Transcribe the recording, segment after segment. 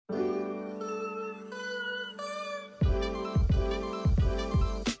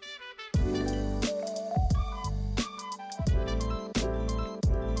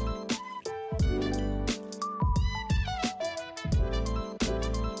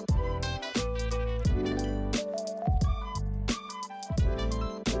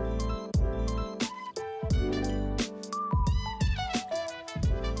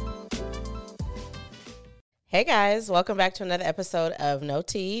Hey guys, welcome back to another episode of No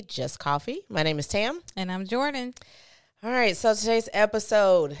Tea, Just Coffee. My name is Tam. And I'm Jordan. All right, so today's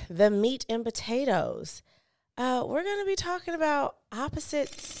episode, the meat and potatoes. We're going to be talking about opposite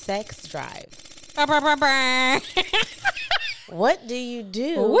sex drive. What do you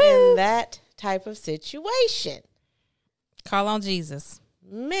do in that type of situation? Call on Jesus.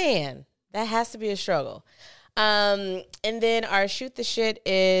 Man, that has to be a struggle. And then our shoot the shit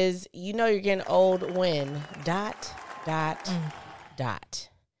is, you know, you're getting old when ...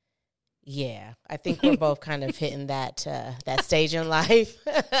 Yeah, I think we're both kind of hitting that that stage in life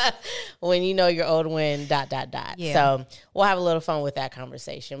when you know you're old when ... Yeah. So we'll have a little fun with that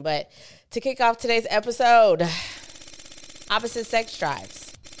conversation. But to kick off today's episode, opposite sex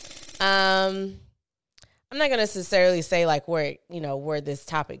drives. I'm not going to necessarily say like where this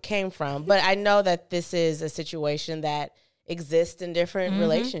topic came from, but I know that this is a situation that exists in different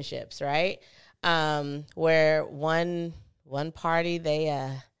relationships, right? Where one party,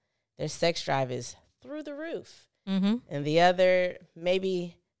 their sex drive is through the roof, and the other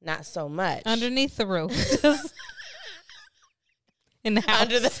maybe not so much. Underneath the roof, in the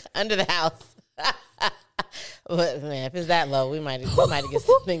house, under the house. But man, if it's that low, we might get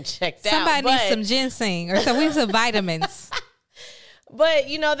something checked out. Somebody needs some ginseng or some vitamins. But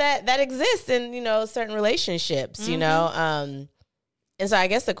you know that exists in certain relationships, you know. And so I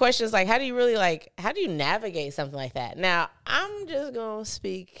guess the question is like, how do you navigate something like that? Now I'm just gonna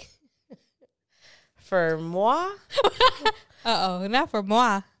speak for moi. Not for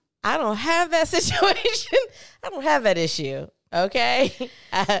moi. I don't have that situation. I don't have that issue. Okay,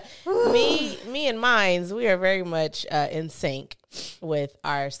 me and mines, we are very much in sync with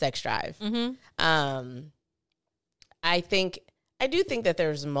our sex drive. I do think that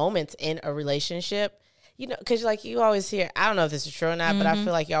there's moments in a relationship, because like you always hear, I don't know if this is true or not, but I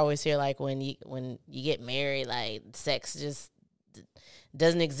feel like you always hear like when you get married, like sex just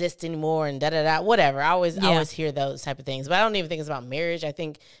doesn't exist anymore and whatever. I always hear those type of things, but I don't even think it's about marriage. I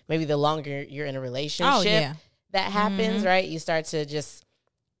think maybe the longer you're in a relationship. That happens, right? You start to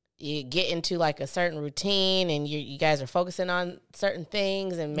you get into like a certain routine and you guys are focusing on certain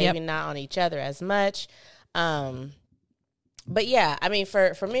things and maybe not on each other as much. But yeah, I mean,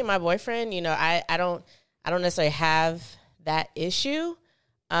 for me and my boyfriend, I don't necessarily have that issue.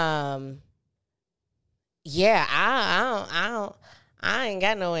 I ain't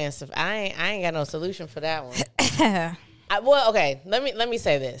got no answer. I ain't got no solution for that one. Okay, let me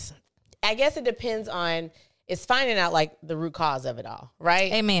say this. I guess it depends on, it's finding out like the root cause of it all,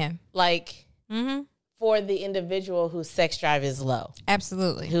 right? Amen. Like for the individual whose sex drive is low.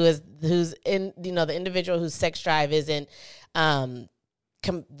 Absolutely. Who's in, the individual whose sex drive isn't the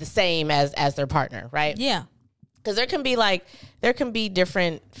same as their partner, right? Yeah. Because there can be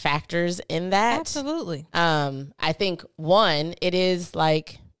different factors in that. Absolutely. I think one,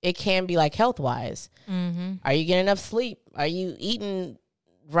 it can be like health wise. Are you getting enough sleep? Are you eating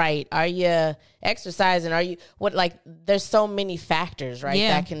right? Are you exercising? There's so many factors, right?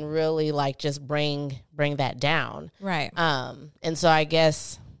 Yeah. That can really like just bring that down. Right. And so I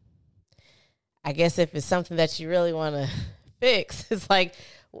guess if it's something that you really want to fix, it's like,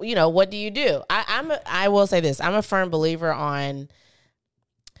 what do you do? I will say this. I'm a firm believer on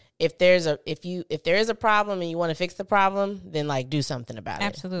if there is a problem and you want to fix the problem, then like do something about it.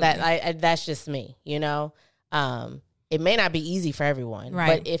 Absolutely. That's just me, It may not be easy for everyone,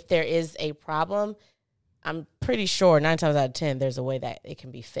 right? But if there is a problem, I'm pretty sure 9 times out of 10, there's a way that it can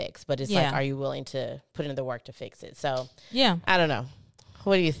be fixed. But it's like, are you willing to put in the work to fix it? So, yeah, I don't know.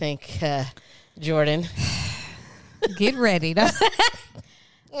 What do you think, Jordan? Get ready.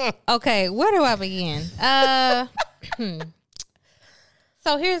 Okay, where do I begin?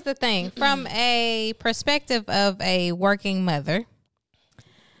 So here's the thing. From a perspective of a working mother,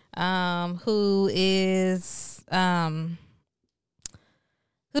 who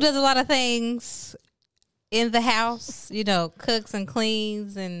does a lot of things in the house, cooks and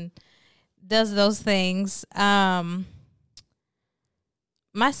cleans and does those things. My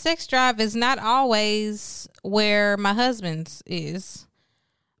sex drive is not always where my husband's is,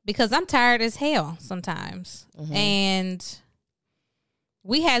 because I'm tired as hell sometimes. And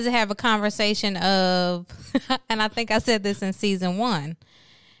we had to have a conversation of, and I think I said this in season 1,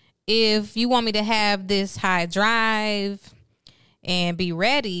 if you want me to have this high drive and be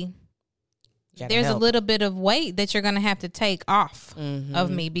ready, there's a little bit of weight that you're going to have to take off of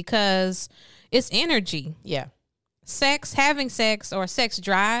me, because it's energy. Yeah. Having sex or sex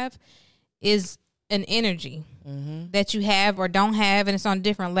drive is an energy that you have or don't have, and it's on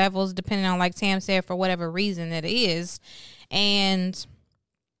different levels depending on, like Tam said, for whatever reason it is. And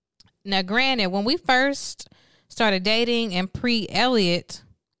now, granted, when we first started dating and pre-Elliot,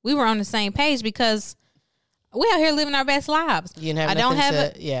 we were on the same page because we out here living our best lives. You I don't have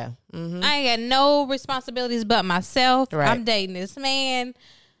I ain't got no responsibilities but myself. Right. I'm dating this man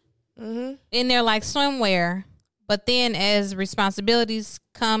in there like swimwear. But then as responsibilities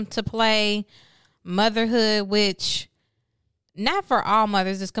come to play, motherhood, which not for all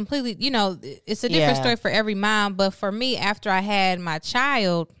mothers, is completely, it's a different story for every mom. But for me, after I had my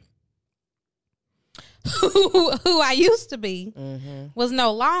child, who I used to be, was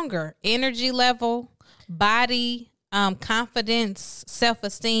no longer energy level, body, confidence,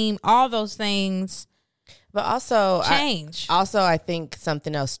 self-esteem, all those things. But also change. I think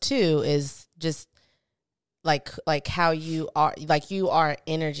something else too is just like how you are, like you are an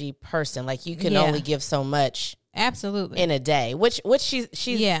energy person. Like you can only give so much. Absolutely. In a day, which she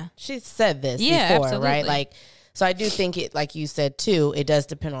said this before, absolutely. Right? Like, so I do think it, like you said too, it does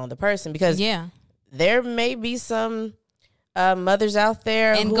depend on the person because there may be some mothers out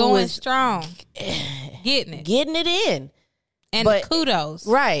there and who going is strong, getting it in, and kudos,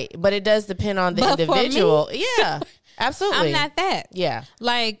 right? But it does depend on the individual. Yeah, absolutely. I'm not that. Yeah,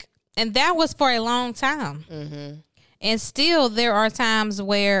 like, and that was for a long time. And still, there are times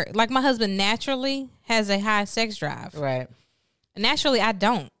where, like, my husband naturally has a high sex drive. Right. Naturally, I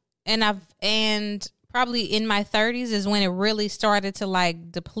don't. And probably in my 30s is when it really started to,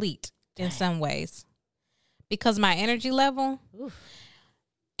 like, deplete in some ways. Because my energy level. Oof.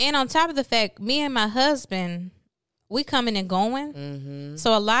 And on top of the fact, me and my husband, we coming and going.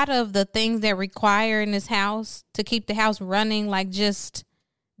 So a lot of the things that require in this house to keep the house running, like just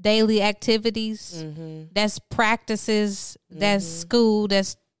daily activities, that's practices, that's school,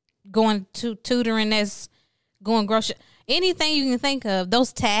 that's going to tutoring, that's going grocery, anything you can think of,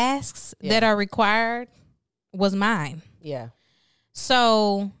 those tasks that are required was mine. Yeah.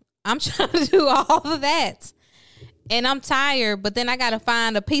 So I'm trying to do all of that and I'm tired, but then I got to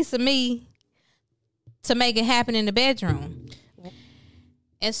find a piece of me to make it happen in the bedroom.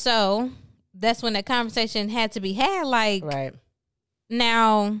 And so that's when that conversation had to be had. Like, right.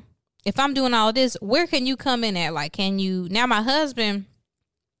 Now, if I'm doing all of this, where can you come in at? Like, can you, now my husband,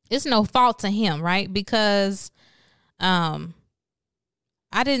 it's no fault to him, right? Because, I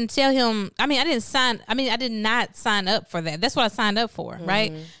didn't tell him, I did not sign up for that. That's what I signed up for,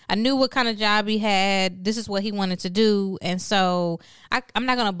 right? I knew what kind of job he had. This is what he wanted to do. And so I'm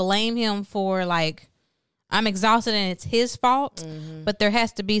not going to blame him for, like, I'm exhausted and it's his fault, but there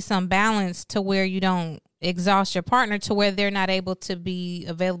has to be some balance to where you don't exhaust your partner to where they're not able to be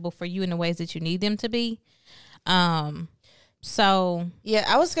available for you in the ways that you need them to be. So yeah,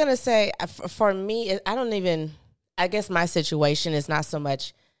 I was gonna say for me, I guess my situation is not so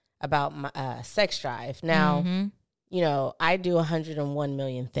much about my sex drive. Now, I do 101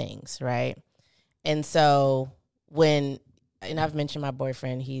 million things, right? And so and I've mentioned my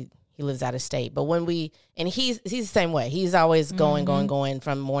boyfriend, he lives out of state, but he's the same way. He's always going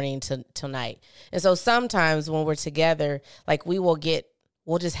from morning till night. And so sometimes when we're together, like we'll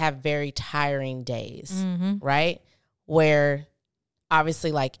just have very tiring days, right? Where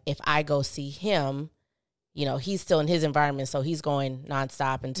obviously, like if I go see him, he's still in his environment. So he's going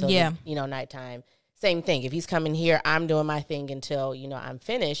nonstop until, nighttime. Same thing. If he's coming here, I'm doing my thing until, I'm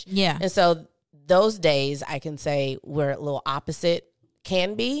finished. Yeah. And so those days I can say we're a little opposite.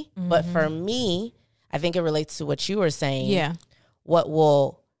 Can be, but for me, I think it relates to what you were saying. Yeah. What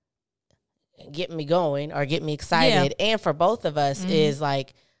will get me going or get me excited, and for both of us is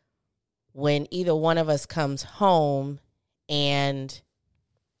like when either one of us comes home and,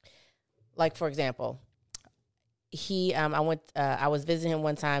 like for example, I was visiting him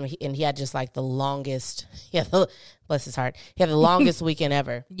one time and he had just like the longest, bless his heart, he had the longest weekend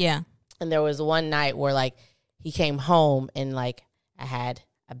ever. Yeah. And there was one night where like he came home and like I had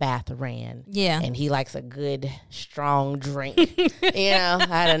a bath ran. Yeah. And he likes a good, strong drink. I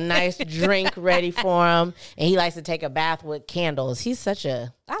had a nice drink ready for him. And he likes to take a bath with candles. He's I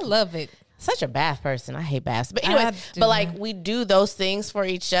love it. Such a bath person. I hate baths. But anyway, like we do those things for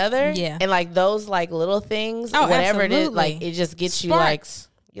each other. Yeah. And like those like little things, whatever it is, like it just gets Sparks.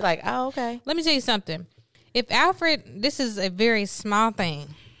 you're like, oh, okay. Let me tell you something. If Alfred, this is a very small thing.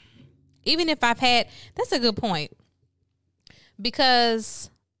 Even if that's a good point. Because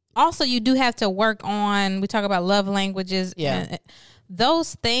also you do have to work on, we talk about love languages. Yeah.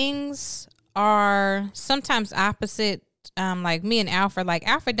 Those things are sometimes opposite. Like me and Alfred, like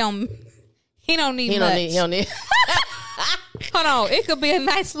Alfred don't need much. He don't need. Hold on. It could be a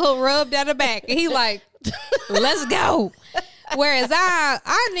nice little rub down the back. And he like, let's go. Whereas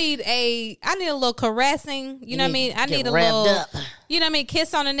I need a little caressing, you know what I mean? I need a little, up. You know what I mean?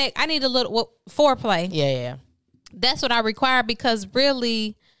 Kiss on the neck. I need a little foreplay. Yeah. That's what I require, because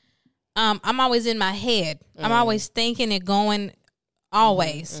really, I'm always in my head. I'm always thinking and going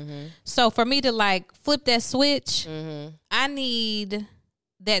always. So for me to like flip that switch, I need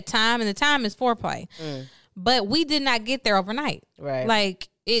that time, and the time is foreplay. But we did not get there overnight. Right. Like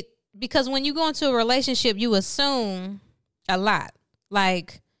because when you go into a relationship, you assume a lot,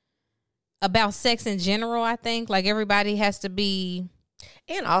 like about sex in general. I think like everybody has to be.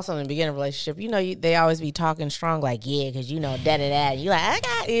 And also in the beginning of a relationship, they always be talking strong, like, yeah, because, da-da-da. You like, I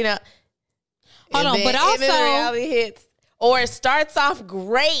got, Hold on, but also. And then reality hits. Or it starts off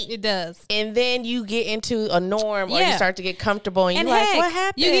great. It does. And then you get into a norm, or you start to get comfortable, and you're like, what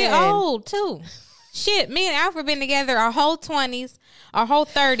happened? You get old, too. Shit, me and Alfred been together our whole 20s, our whole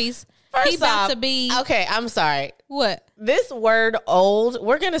 30s. He about to be. Okay, I'm sorry. What? This word old,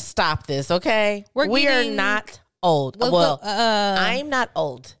 we're going to stop this, okay? We are not old. Well, I'm not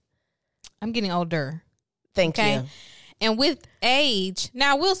old. I'm getting older. Thank you. And with age,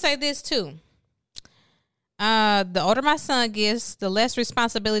 now I will say this too. The older my son gets, the less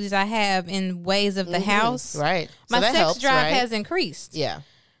responsibilities I have in ways of the house. Right. My sex drive has increased. Yeah.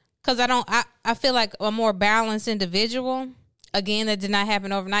 Because I feel like a more balanced individual. Again, that did not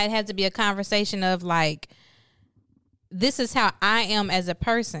happen overnight. It had to be a conversation of like, this is how I am as a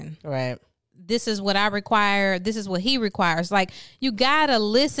person. Right. This is what I require. This is what he requires. Like, you gotta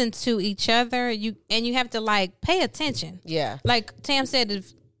listen to each other. You have to like pay attention. Yeah. Like Tam said,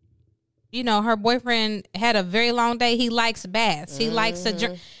 if her boyfriend had a very long day, he likes baths. He likes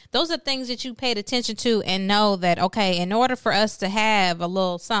to. Those are things that you paid attention to and know that, okay, in order for us to have a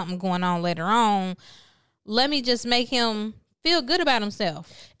little something going on later on, let me just make him feel good about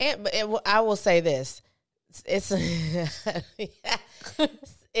himself. And I will say this: it's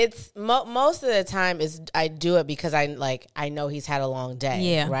it's most of the time is I do it because I know he's had a long day.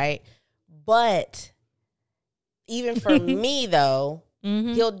 Yeah. Right. But even for me though,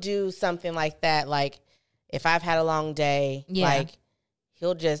 he'll do something like that. Like if I've had a long day, like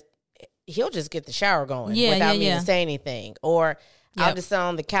he'll just get the shower going without me to say anything, or I'll just sit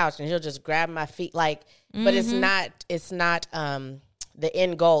on the couch and he'll just grab my feet. Like, but it's not. The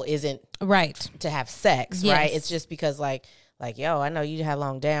end goal isn't right to have sex, right? It's just because like, yo, I know you had a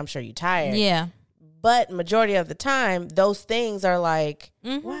long day. I'm sure you're tired. Yeah. But majority of the time, those things are like,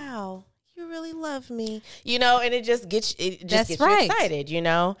 wow, you really love me, and it just gets you excited,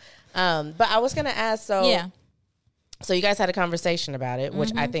 But I was gonna ask, so you guys had a conversation about it,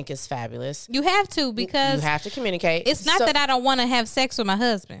 which I think is fabulous. You have to, because you have to communicate. It's not that I don't want to have sex with my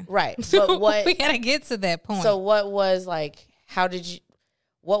husband, right? But what we gotta get to that point. So what was like?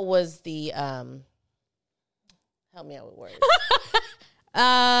 What was the help me out with words.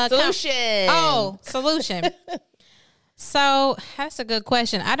 Solution. Solution. So that's a good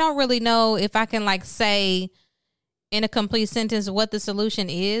question. I don't really know if I can like say in a complete sentence what the solution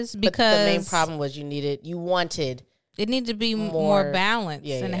is, because the main problem was it needed to be more balanced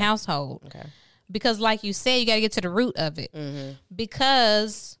in the household. Okay. Because like you said, you got to get to the root of it.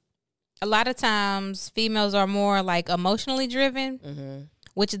 Because a lot of times females are more like emotionally driven,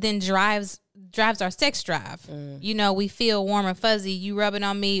 which then drives our sex drive. We feel warm and fuzzy. You rubbing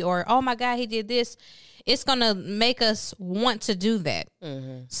on me, or, oh my God, he did this. It's going to make us want to do that.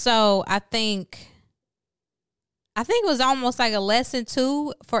 So I think it was almost like a lesson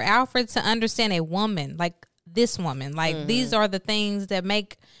too for Alfred to understand a woman, like this woman, like these are the things that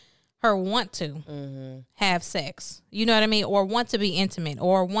make her want to have sex. You know what I mean? Or want to be intimate,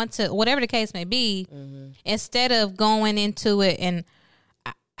 or want to, whatever the case may be, instead of going into it and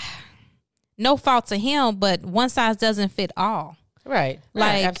no fault to him, but one size doesn't fit all. Right.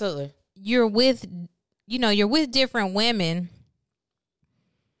 Like, absolutely. You're with different women,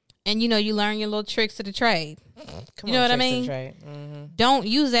 and you learn your little tricks of the trade. You know what I mean? Don't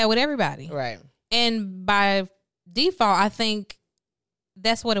use that with everybody. Right. And by default, I think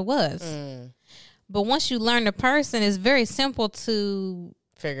that's what it was. But once you learn the person, it's very simple to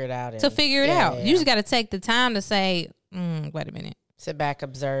figure it out. Yeah. You just got to take the time to say, wait a minute. Sit back,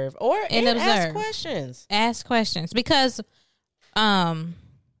 observe, and observe. Ask questions. Ask questions, because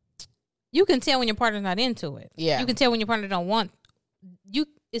you can tell when your partner's not into it. Yeah. You can tell when your partner don't want you.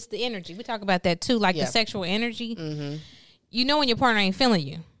 It's the energy. We talk about that too, like the sexual energy. You know when your partner ain't feeling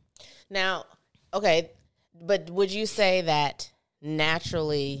you. Now, okay, but would you say that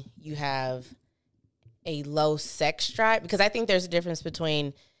naturally you have a low sex drive? Because I think there's a difference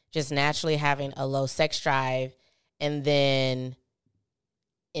between just naturally having a low sex drive and then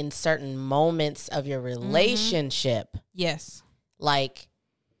in certain moments of your relationship. Yes. Like,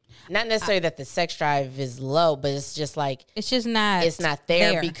 not necessarily that the sex drive is low, but it's just like it's just not. It's not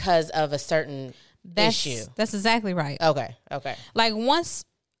there because of a certain issue. That's exactly right. Okay. Like once,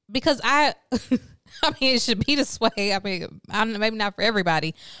 because I mean, it should be this way. I mean, maybe not for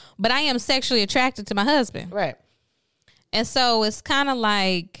everybody, but I am sexually attracted to my husband. Right. And so it's kind of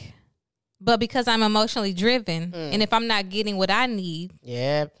like, but because I'm emotionally driven, and if I'm not getting what I need,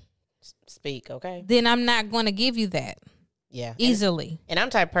 speak, okay, then I'm not going to give you that. Yeah. Easily. And I'm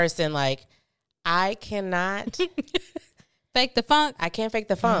the type of person, like, I cannot fake the funk. I can't fake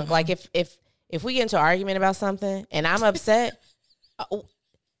the funk. Like if we get into an argument about something and I'm upset,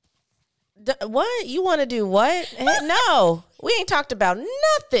 what? You want to do what? No. We ain't talked about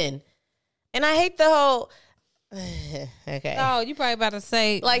nothing. And I hate the whole okay. Oh, you probably about to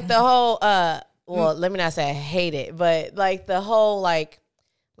say like the whole well, let me not say I hate it, but like the whole like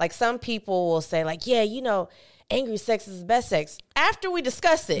some people will say like, yeah, you know, angry sex is the best sex. After we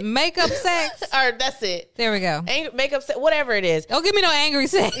discuss it. Makeup sex. Or that's it. There we go. Makeup sex, whatever it is. Don't give me no angry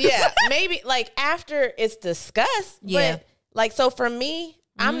sex. Yeah. Maybe like after it's discussed. Yeah. But like, so for me,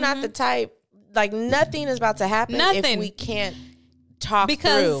 I'm not the type, like nothing is about to happen if we can't talk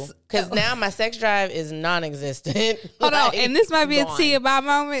through. Because now my sex drive is non-existent. Hold on. And this might be gone. a tea about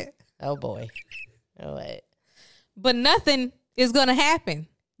moment. Oh boy. Oh wait. But nothing is going to happen.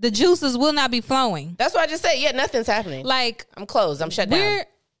 The juices will not be flowing. That's what I just said. Yeah, nothing's happening. Like, I'm closed. I'm shut down.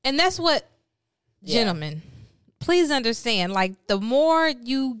 And that's what, gentlemen, please understand. Like, the more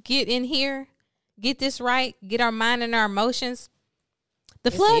you get in here, get this right, get our mind and our emotions,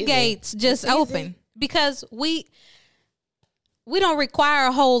 the floodgates just open. Because we don't require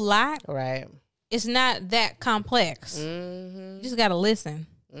a whole lot. Right. It's not that complex. Mm-hmm. You just got to listen.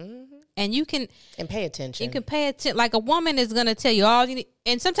 Mm-hmm. And you can... And pay attention. You can pay attention. Like a woman is going to tell you all you need.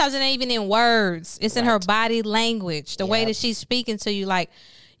 And sometimes it ain't even in words. It's in her body language. The way that she's speaking to you. Like,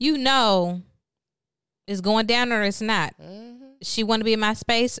 you know, it's going down or it's not. Mm-hmm. She want to be in my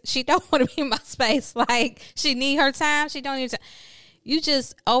space. She don't want to be in my space. Like, she need her time. She don't need time. You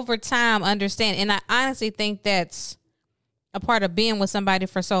just, over time, understand. And I honestly think that's a part of being with somebody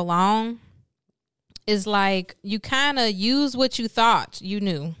for so long. Is like, you kind of use what you thought you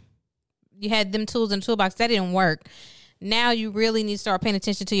knew. You had them tools in the toolbox. That didn't work. Now you really need to start paying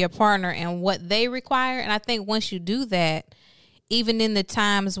attention to your partner and what they require. And I think once you do that, even in the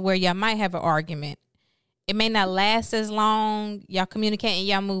times where y'all might have an argument, it may not last as long. Y'all communicate and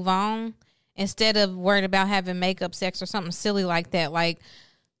y'all move on instead of worried about having makeup sex or something silly like that. Like,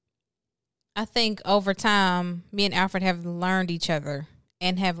 I think over time, me and Alfred have learned each other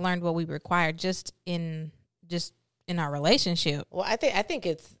and have learned what we require just in our relationship. Well, I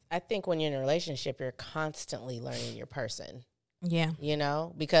think when you're in a relationship, you're constantly learning your person. Yeah. You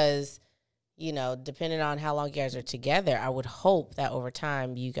know, because, you know, depending on how long you guys are together, I would hope that over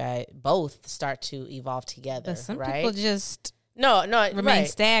time you guys both start to evolve together. But some right? people just remain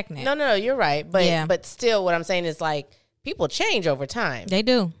stagnant. No, you're right. But still what I'm saying is like people change over time. They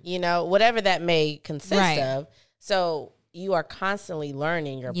do. You know, whatever that may consist of. So you are constantly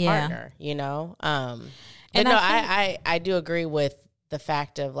learning your partner, you know? And no, I do agree with the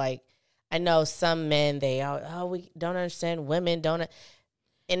fact of like, I know some men, we don't understand women don't.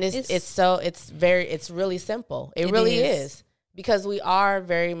 And it's really simple. It really is because we are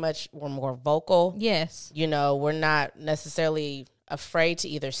we're more vocal. Yes. You know, we're not necessarily afraid to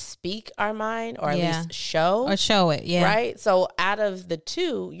either speak our mind or at least show it. Yeah. Right. So out of the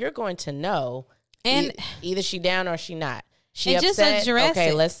two, you're going to know and either she down or she not. She and upset. Just address okay,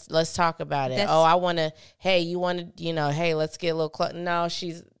 it. let's talk about it. I want to. Hey, you want to? You know, hey, let's get a little close. No,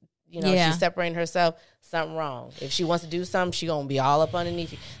 she's, she's separating herself. Something wrong. If she wants to do something, she gonna be all up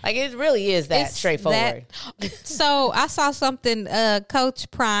underneath you. Like it really is that straightforward. So I saw something. Coach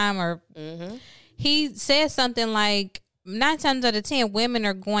Prime he said something like 9 times out of 10, women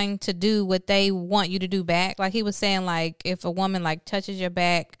are going to do what they want you to do back. Like he was saying, like if a woman like touches your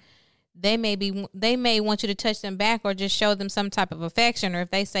back. They may want you to touch them back or just show them some type of affection. Or if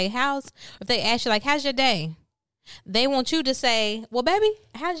they say if they ask you like, how's your day? They want you to say, well, baby,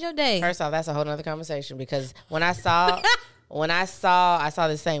 how's your day? First off, that's a whole nother conversation because when I saw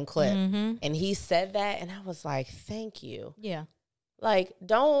the same clip and he said that and I was like, thank you. Yeah. Like,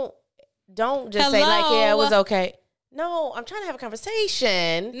 don't just say like, yeah, it was okay. No, I'm trying to have a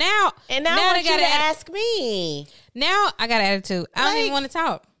conversation. Now I want you to ask me. Now I got an attitude. I don't even want to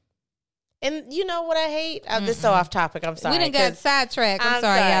talk. And you know what I hate? This is so off topic. I'm sorry. We done got sidetracked. I'm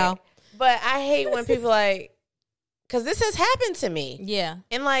sorry, y'all. But I hate when people like, because this has happened to me. Yeah.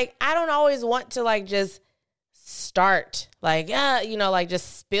 And like, I don't always want to like just start like, like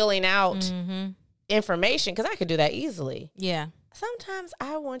just spilling out information because I could do that easily. Yeah. Sometimes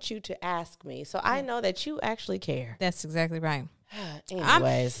I want you to ask me so I know that you actually care. That's exactly right.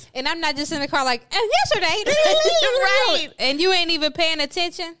 Anyways. I'm not just in the car like, yesterday. Right. And you ain't even paying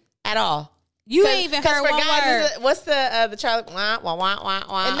attention At all. You ain't even heard for one guys, word. What's the Charlie? Wah, wah, wah, wah,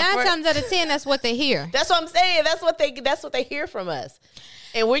 wah. And 9 times out of 10, that's what they hear. That's what I'm saying. That's what they hear from us.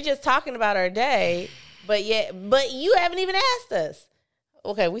 And we're just talking about our day, but you haven't even asked us.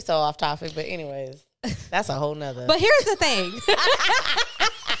 Okay, we so off topic, but anyways, that's a whole nother. But here's the thing.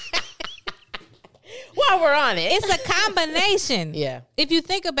 While we're on it, It's a combination. Yeah. If you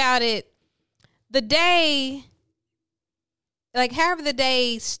think about it, the day, like however the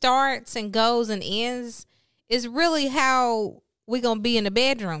day starts and goes and ends, is really how we're going to be in the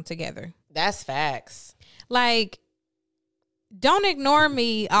bedroom together. That's facts. Like, don't ignore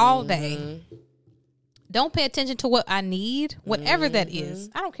me all day. Don't pay attention to what I need, whatever that is.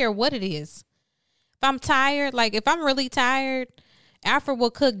 I don't care what it is. If I'm tired, like if I'm really tired, Alfred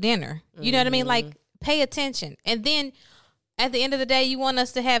will cook dinner. You know what I mean? Like, pay attention. And then at the end of the day, you want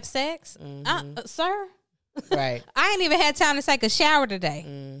us to have sex? Sir? Right. I ain't even had time to take a shower today.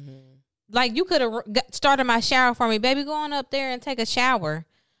 Like, you could have started my shower for me. Baby, go on up there and take a shower.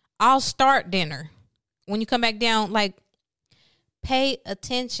 I'll start dinner. When you come back down, like, pay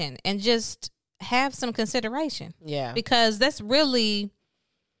attention and just have some consideration. Yeah. Because that's really,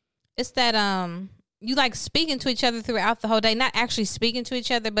 it's that, you like speaking to each other throughout the whole day, not actually speaking to each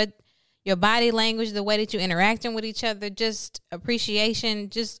other, but your body language, the way that you're interacting with each other, just appreciation,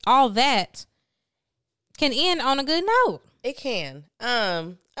 just all that can end on a good note. It can.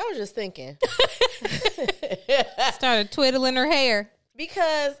 I was just thinking. Started twiddling her hair.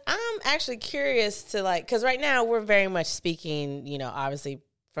 Because I'm actually curious to because right now we're very much speaking, obviously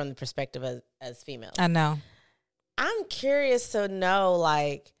from the perspective as females. I know. I'm curious to know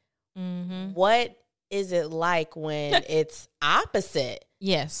what is it like when it's opposite?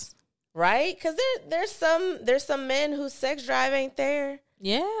 Yes. Right? Because there's some men whose sex drive ain't there.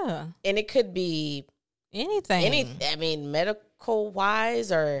 Yeah. And it could be anything. Medical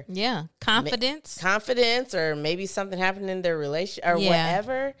wise or confidence or maybe something happened in their relation or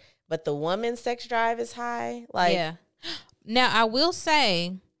whatever. But the woman's sex drive is high. Now I will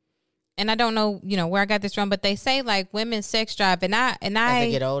say, and I don't know, where I got this from, but they say like women's sex drive, and I as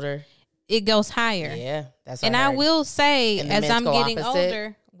they get older, it goes higher. Yeah, that's. And I will say, as I'm getting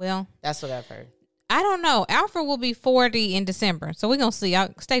older, well, that's what I've heard. I don't know. Alfred will be 40 in December, so we're gonna see.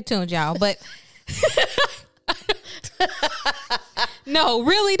 Stay tuned, y'all. But no,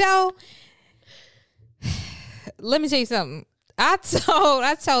 really though. Let me tell you something. I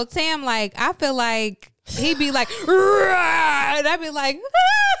told Tam, like, I feel like he'd be like, and I'd be like,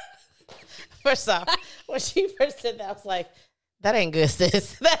 First off, when she first said that, I was like, that ain't good,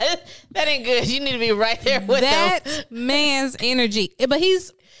 sis. That ain't good. You need to be right there with that them. man's energy. But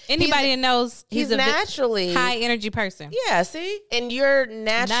anybody that knows he's a naturally high energy person. Yeah, see? And you're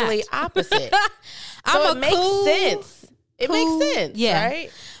naturally opposite. So it makes sense. It makes sense, yeah.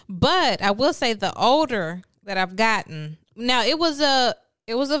 Right? But I will say the older that I've gotten, now it was a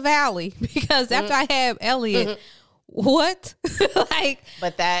valley because after I had Elliot, what?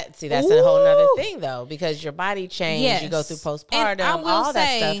 But that's a whole nother thing though, because your body change, you go through postpartum, all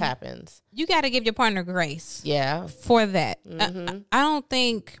that stuff happens. You got to give your partner grace. Yeah. For that. I don't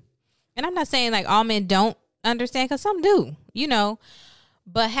think, and I'm not saying like all men don't understand, because some do,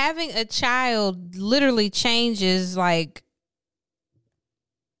 but having a child literally changes like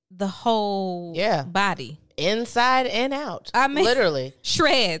the whole body. Inside and out. I mean, literally.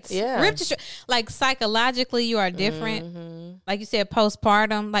 Shreds. Yeah. Ripped to shreds. Like psychologically, you are different. Like you said,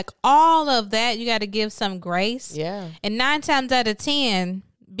 postpartum. Like all of that, you got to give some grace. Yeah. And 9 times out of 10,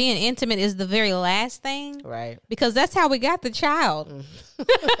 being intimate is the very last thing. Right. Because that's how we got the child.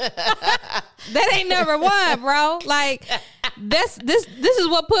 That ain't number one, bro. Like this is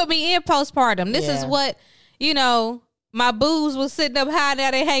what put me in postpartum. This is what, my boobs was sitting up high,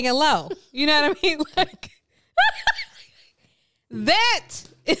 now they hanging low. You know what I mean? Like that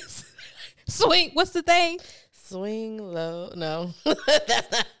is swing. What's the thing? Swing low. No,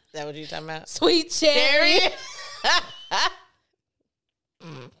 that's not. Is that what you're talking about? Sweet cherry.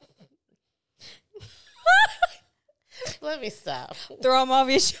 Let me stop. Throw them off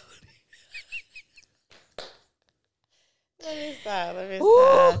your shoulder. Let me stop.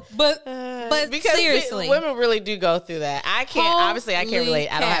 Ooh, but because seriously, women really do go through that. I can't relate.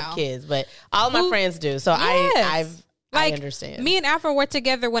 I don't have kids, but all my friends do. So I understand. Me and Alfred were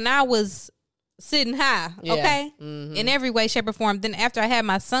together when I was sitting high, okay? In every way, shape, or form. Then after I had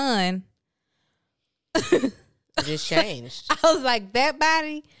my son, it just changed. I was like, that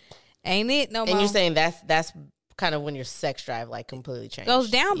body ain't it no more. And you're saying that's kind of when your sex drive like completely changes. Goes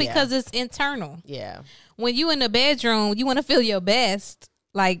down because it's internal. Yeah. When you in the bedroom, you want to feel your best.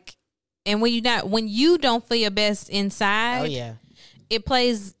 Like, and when you don't feel your best inside, Oh yeah. it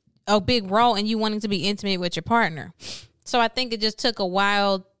plays a big role in you wanting to be intimate with your partner. So I think it just took a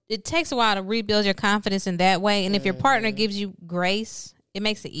while. It takes a while to rebuild your confidence in that way. And if your partner gives you grace, it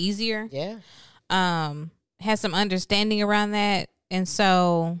makes it easier. Yeah. Has some understanding around that. And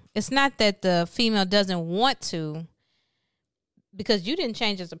so it's not that the female doesn't want to, because you didn't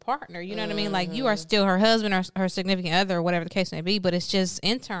change as a partner. You know what I mean? Like, you are still her husband or her significant other or whatever the case may be, but it's just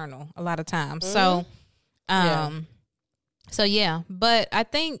internal a lot of times. So, so yeah, but I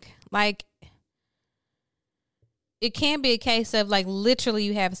think like it can be a case of like literally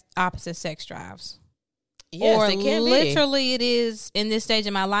you have opposite sex drives. Yes, or it can literally be. It is in this stage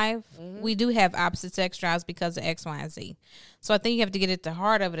of my life, we do have opposite sex drives because of X, Y, and Z. So I think you have to get at the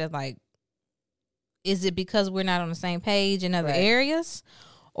heart of it of like, is it because we're not on the same page in other areas?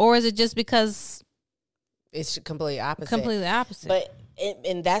 Or is it just because it's completely opposite? Completely opposite. But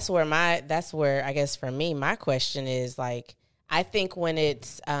and that's where I guess for me, my question is like, I think when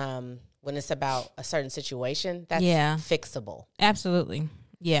it's about a certain situation, that's fixable. Absolutely.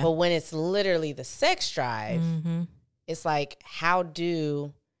 Yeah. But when it's literally the sex drive, it's like, how do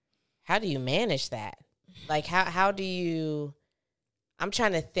you manage that? Like, how do you, I'm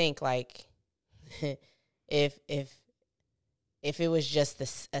trying to think like, if it was just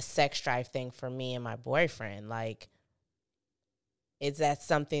a sex drive thing for me and my boyfriend, like, is that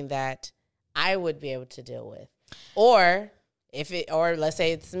something that I would be able to deal with? Or or let's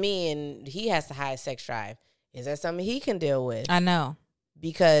say it's me and he has the highest sex drive, is that something he can deal with? I know.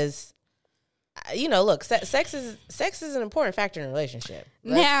 Because, look, sex is an important factor in a relationship.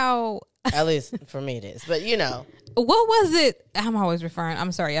 Right? Now, at least for me it is. But, what was it? I'm always referring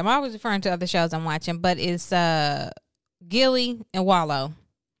to other shows I'm watching, but it's Gilly and Wallow.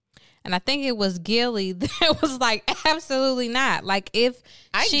 And I think it was Gilly that was like, absolutely not. Like, if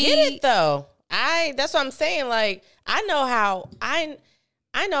I get it, though. That's what I'm saying. Like, I know how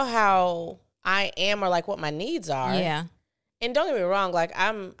I am or like what my needs are. Yeah. And don't get me wrong, like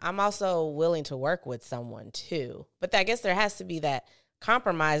I'm also willing to work with someone too. But I guess there has to be that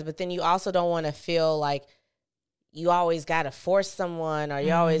compromise. But then you also don't want to feel like you always got to force someone, or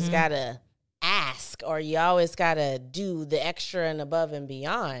you always got to ask, or you always got to do the extra and above and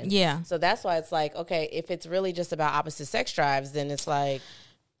beyond. Yeah. So that's why it's like, okay, if it's really just about opposite sex drives, then it's like,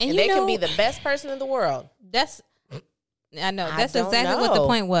 and they can be the best person in the world. That's exactly what the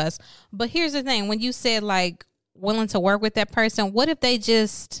point was. But here's the thing: when you said like willing to work with that person, what if they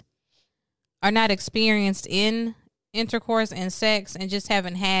just are not experienced in intercourse and sex and just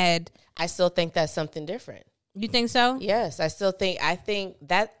haven't had? I still think that's something different. You think so? Yes, I think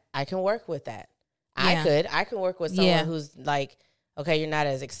that I can work with that. Yeah. I can work with someone who's like, okay, you're not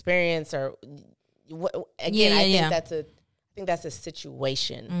as experienced, or again, I think that's a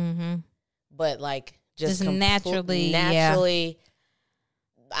situation. But like just naturally,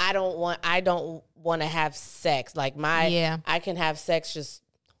 I don't want to have sex. Like I can have sex just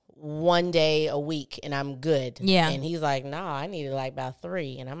one day a week and I'm good. Yeah. And he's like, no, I need it like about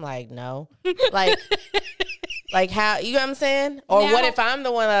 3. And I'm like, no. Like how, you know what I'm saying? Or what if I'm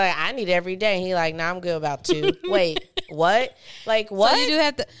the one that like, I need it every day? And he like, no, I'm good about 2. Wait, what? Like what? So you do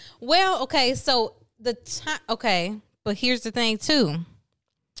have to, well, okay. So the time, okay. But here's the thing too.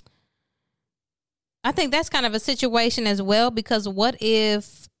 I think that's kind of a situation as well, because what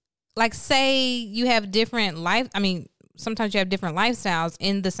if, like, say you have sometimes you have different lifestyles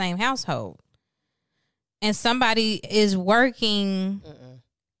in the same household, and somebody is working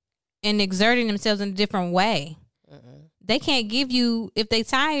and exerting themselves in a different way. They can't give you, if they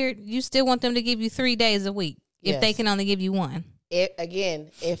tired, you still want them to give you 3 days a week if they can only give you 1.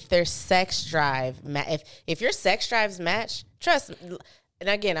 If their sex drive, if your sex drives match, trust me. And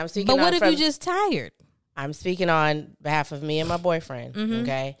again, I'm speaking. But what if you just tired? I'm speaking on behalf of me and my boyfriend.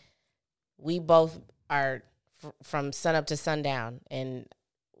 Okay, we both are from sun up to sundown, and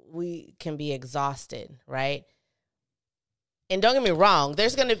we can be exhausted, right? And don't get me wrong.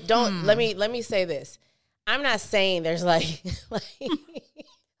 There's gonna let me say this. I'm not saying there's like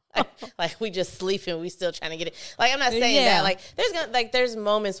we just sleeping, we still trying to get it. Like I'm not saying that. Like there's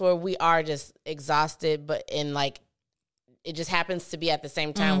moments where we are just exhausted, but in like. It just happens to be at the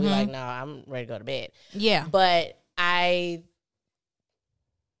same time. We're like, no, I'm ready to go to bed. Yeah. But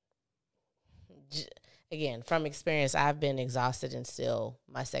again, from experience, I've been exhausted and still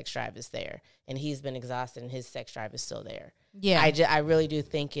my sex drive is there. And he's been exhausted and his sex drive is still there. Yeah. I really do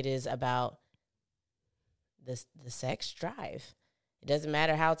think it is about the sex drive. It doesn't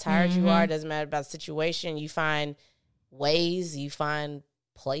matter how tired you are. It doesn't matter about the situation. You find ways, you find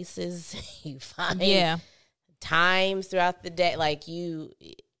places, you find times throughout the day. Like if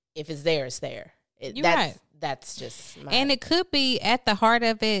it's there, it's there. Right. That's just and it could be at the heart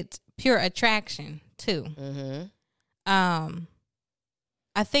of it, pure attraction too.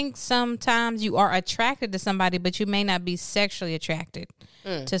 I think sometimes you are attracted to somebody, but you may not be sexually attracted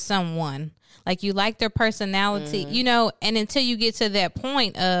to someone. Like you like their personality, you know, and until you get to that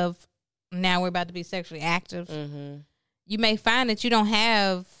point of now we're about to be sexually active, you may find that you don't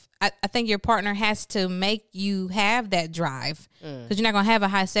have, I think your partner has to make you have that drive because you're not going to have a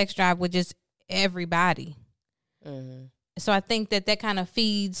high sex drive with just everybody. So I think that kind of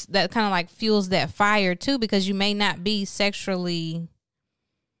feeds, that kind of like fuels that fire too, because you may not be sexually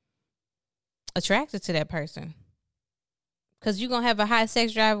attracted to that person because you're going to have a high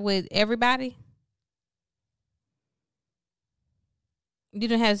sex drive with everybody. You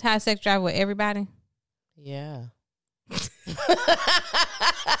don't have high sex drive with everybody? Yeah.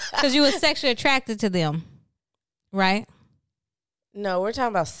 Because you were sexually attracted to them, right? No, we're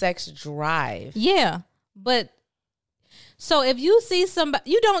talking about sex drive. Yeah, but so if you see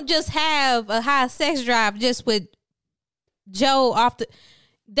somebody, you don't just have a high sex drive just with Joe off the.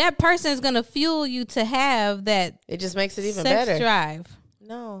 That person is going to fuel you to have that. It just makes it even sex better. Drive.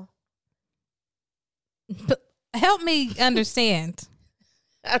 No. Help me understand.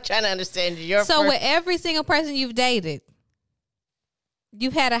 I'm trying to understand your. So with every single person you've dated,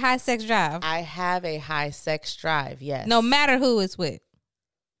 you've had a high sex drive. I have a high sex drive. Yes. No matter who it's with.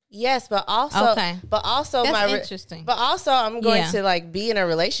 Yes, but also, That's interesting. But also, I'm going to like be in a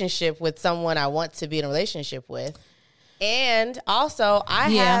relationship with someone I want to be in a relationship with, and also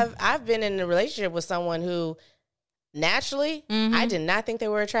I've been in a relationship with someone who naturally I did not think they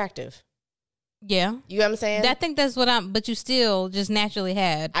were attractive. Yeah, you know what I'm saying? I think that's what but you still just naturally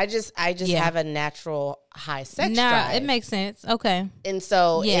had. I just have a natural high sex drive. It makes sense. Okay. And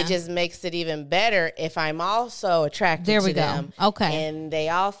so it just makes it even better if I'm also attracted to them. Okay. And they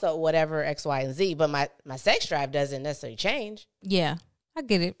also, whatever, X, Y, and Z. But my sex drive doesn't necessarily change. Yeah. I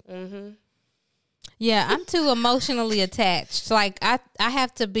get it. Yeah, I'm too emotionally attached. Like, I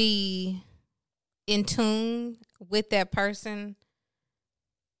have to be in tune with that person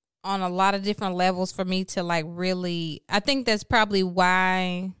on a lot of different levels for me to like really, I think that's probably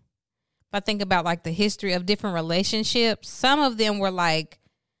why, if I think about like the history of different relationships, some of them were like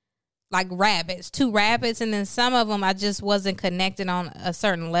rabbits, two rabbits, and then some of them I just wasn't connected on a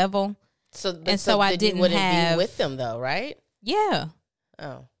certain level. So I didn't you wouldn't be with them though, right? Yeah.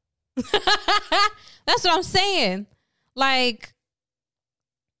 Oh. That's what I'm saying. Like,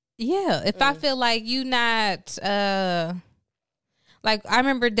 yeah, if I feel like you not like, I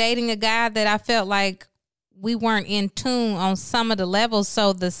remember dating a guy that I felt like we weren't in tune on some of the levels,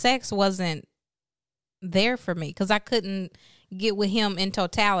 so the sex wasn't there for me because I couldn't get with him in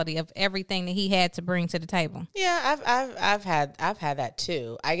totality of everything that he had to bring to the table. Yeah, I've had that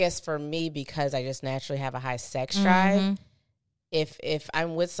too. I guess for me, because I just naturally have a high sex drive, if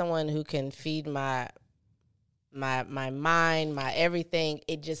I'm with someone who can feed my mind, my everything,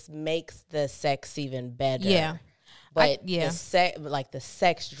 it just makes the sex even better. Yeah. But the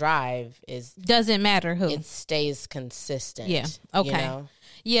sex drive doesn't matter who. It stays consistent. Yeah. Okay. You know?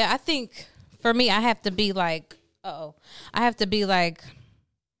 Yeah, I think for me, I have to be like,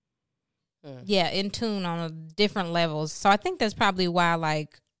 in tune on different levels. So I think that's probably why,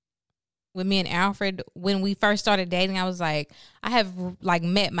 like, with me and Alfred, when we first started dating, I was like, I have like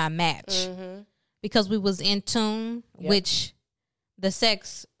met my match because we was in tune, which the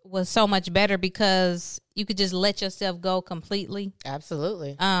sex was so much better because you could just let yourself go completely.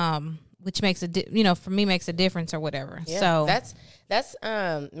 Absolutely. Which makes for me makes a difference or whatever. Yeah, so that's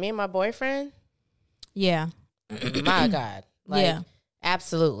me and my boyfriend. Yeah. My God. Like,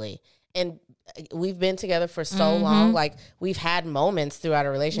 absolutely. And we've been together for so long. Like, we've had moments throughout a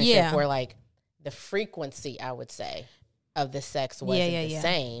relationship where like the frequency, I would say, of the sex wasn't the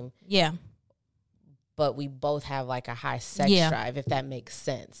same. Yeah. But we both have like a high sex drive, if that makes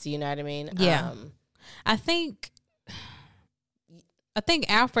sense. You know what I mean? Yeah. I think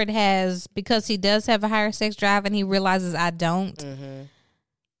Alfred has, because he does have a higher sex drive and he realizes I don't.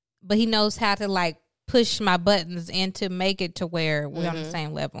 But he knows how to like push my buttons and to make it to where we're on the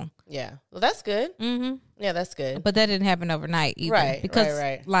same level. Yeah. Well, that's good. Yeah, that's good. But that didn't happen overnight either. Right.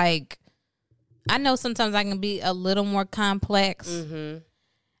 Because like, I know sometimes I can be a little more complex.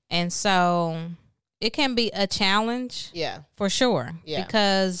 And so it can be a challenge. Yeah. For sure. Yeah.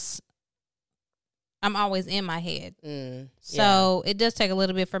 Because I'm always in my head. So it does take a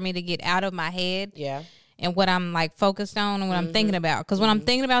little bit for me to get out of my head. Yeah. and what I'm like focused on and what I'm thinking about. Because when I'm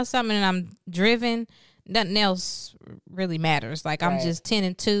thinking about something and I'm driven, nothing else really matters. Like I'm just 10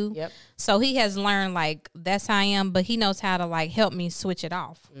 and 2. Yep. So he has learned like that's how I am, but he knows how to like help me switch it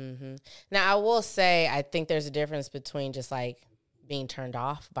off. Now I will say I think there's a difference between just like being turned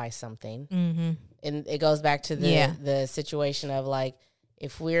off by something, and it goes back to the situation of like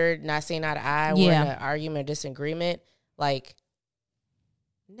if we're not seeing eye to eye, we're in an argument or disagreement, like.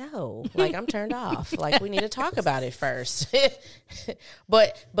 No, like I'm turned off. Like we need to talk about it first.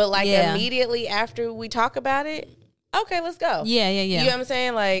 but like immediately after we talk about it, okay, let's go. Yeah. You know what I'm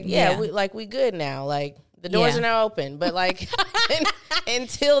saying? Like, we good now. Like the doors are now open. But like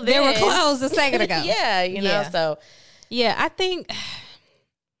until then, they were closed a second ago. You know. So I think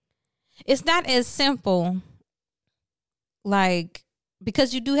it's not as simple. Like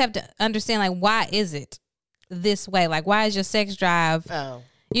because you do have to understand like why is it this way? Like why is your sex drive? Oh.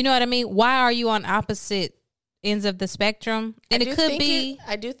 You know what I mean? Why are you on opposite ends of the spectrum? And it could be.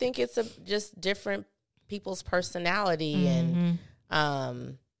 I do think it's just different people's personality and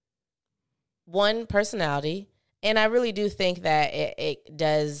one personality. And I really do think that it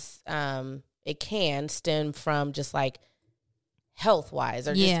does, it can stem from just like health wise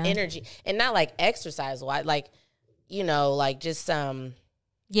or just energy and not like exercise wise, like, you know, like just,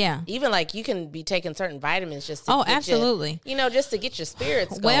 even like you can be taking certain vitamins just to absolutely. Just to get your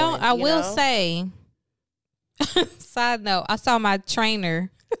spirits going. Well, I will say, side note, I saw my trainer.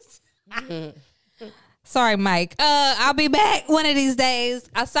 Sorry, Mike. I'll be back one of these days.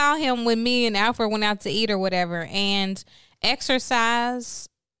 I saw him when me and Alfred went out to eat or whatever, and exercise,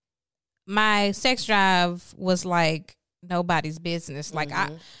 my sex drive was like nobody's business. Like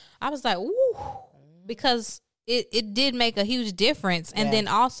I was like, ooh, because it did make a huge difference. And then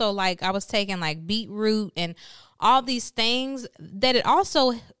also like I was taking like beetroot and all these things that it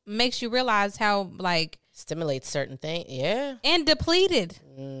also makes you realize how like stimulates certain things. Yeah. And depleted.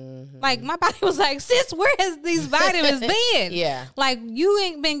 Like my body was like, sis, where has these vitamins been? Yeah. Like you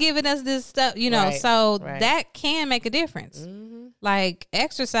ain't been giving us this stuff, you know, so that can make a difference. Like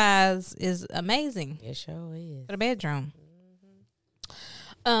exercise is amazing. It sure is. For the bedroom.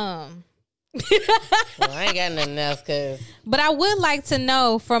 Well, I ain't got nothing else but I would like to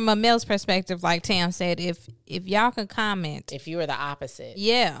know from a male's perspective, like Tam said, if y'all can comment. If you were the opposite.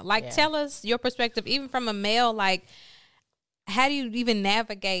 Tell us your perspective, even from a male, like how do you even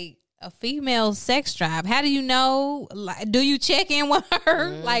navigate a female sex drive? How do you know? Like, do you check in with her?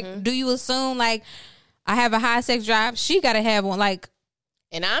 Like, do you assume like I have a high sex drive? She got to have one. Like,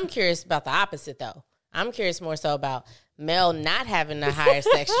 and I'm curious about the opposite though. I'm curious more so about male not having the higher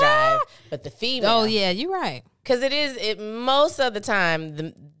sex drive, but the female. Oh yeah, you're right. Because most of the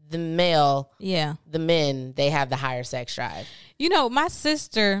time the male, the men, they have the higher sex drive. You know, my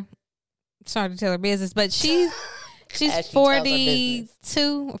sister. Sorry to tell her business, but she's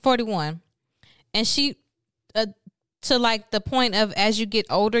 42, 41, and she to like the point of as you get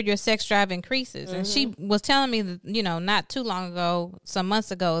older, your sex drive increases. And she was telling me that, you know, not too long ago, some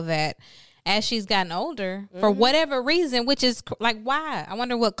months ago, that as she's gotten older, for whatever reason, which is like, why? I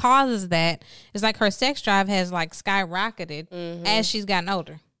wonder what causes that. It's like her sex drive has like skyrocketed as she's gotten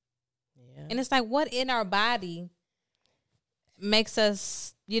older. Yeah. And it's like, what in our body makes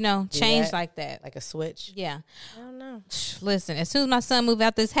us, you know, change like that? Like a switch? Yeah. I don't know. Listen, as soon as my son moved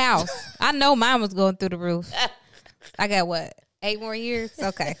out this house, I know mine was going through the roof. I got what? 8 more years?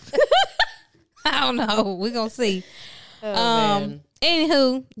 Okay. I don't know. We're going to see. Oh, man.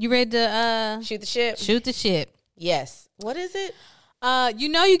 Anywho, you ready to shoot the shit? Shoot the shit. Yes. What is it? You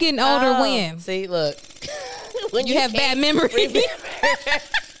know you're getting older when? See, look. When you have bad memory.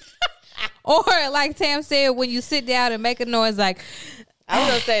 Or like Tam said, when you sit down and make a noise like, I was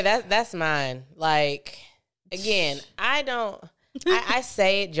gonna say that's mine. Like, again, I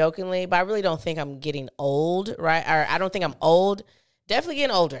say it jokingly, but I really don't think I'm getting old, right? Or I don't think I'm old. Definitely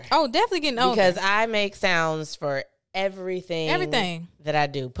getting older. Oh, definitely getting older. Because I make sounds for everything that I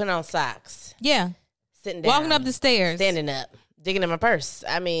do. Putting on socks. Yeah. Sitting down. Walking up the stairs. Standing up. Digging in my purse.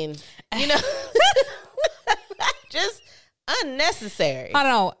 I mean, you know, just unnecessary.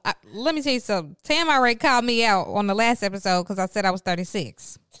 Hold on. Let me tell you something. Tam already called me out on the last episode because I said I was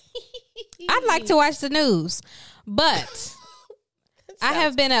 36. I'd like to watch the news, but I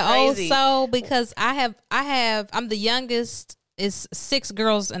have been an old soul because I'm the youngest. It's 6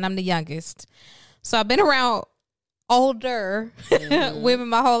 girls and I'm the youngest. So I've been around older women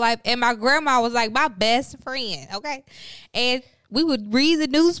my whole life. And my grandma was like my best friend. Okay. And we would read the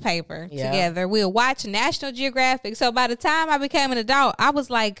newspaper together. We would watch National Geographic. So by the time I became an adult, I was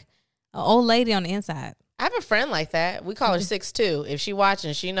like an old lady on the inside. I have a friend like that. We call her 6'2". If she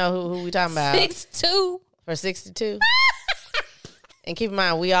watching, she know who we talking about. 6'2". For 62. And keep in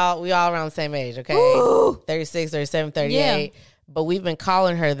mind, we all around the same age, okay? Ooh. 36, 37, 38. Yeah. But we've been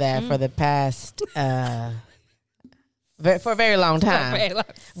calling her that for the past for a very long time.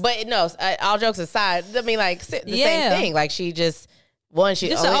 But no, all jokes aside, I mean, like the same thing. Like she just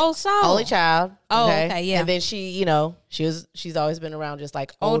she's an old soul, only child. Okay, yeah. And then she's always been around just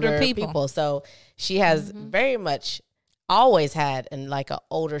like older people. So she has very much always had like an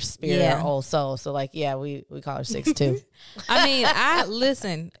older spirit or old soul. So like, we call her 6'2". I mean, I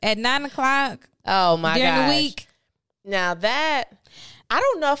listen at 9 o'clock. Oh my during the week. Now that I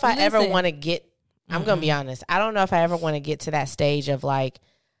don't know if I ever want to get. I'm gonna be honest. I don't know if I ever want to get to that stage of like,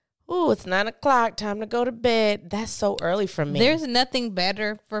 ooh, it's 9 o'clock, time to go to bed. That's so early for me. There's nothing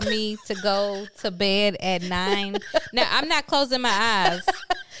better for me to go to bed at 9. Now I'm not closing my eyes.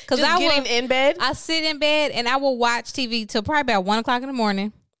 Because in bed? I sit in bed and I will watch TV till probably about 1 o'clock in the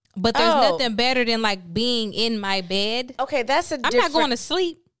morning. But there's nothing better than like being in my bed. Okay, I'm not going to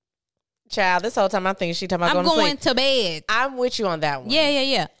sleep. Child, this whole time I'm thinking talking about going to bed. I'm with you on that one.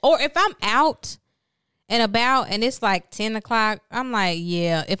 Yeah. Or if I'm out and about and it's like 10 o'clock, I'm like,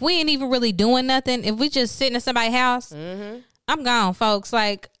 if we ain't even really doing nothing, if we just sitting at somebody's house, I'm gone, folks.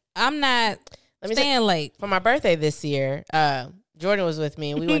 Like, I'm not staying late. For my birthday this year, Jordan was with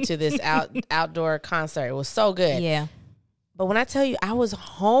me and we went to this outdoor concert. It was so good. Yeah. But when I tell you I was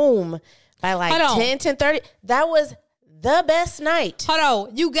home by like 10:30, that was the best night. Hold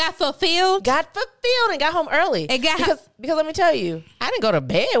on. You got fulfilled? Got fulfilled and got home early. Because let me tell you, I didn't go to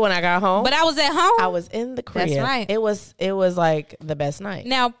bed when I got home. But I was at home. I was in the crib. That's right. It was like the best night.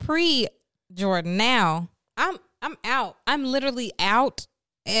 Now, pre-Jordan, now I'm out. I'm literally out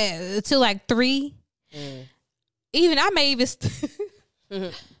till like 3. Even I may even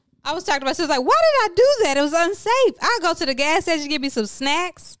I was talking to my sister, like, why did I do that? It was unsafe. I go to the gas station, give me some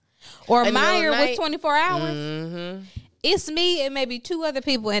snacks. Or Meijer was 24 hours. It's me and maybe 2 other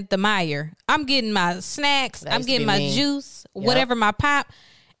people at the Meijer. I'm getting my snacks. I'm getting my juice, whatever, my pop.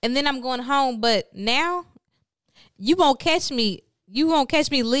 And then I'm going home. But now you won't catch me. You won't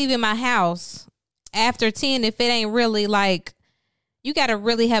catch me leaving my house after 10 if it ain't really like, you got to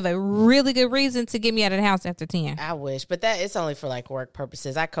really have a really good reason to get me out of the house after 10. I wish, but it's only for like work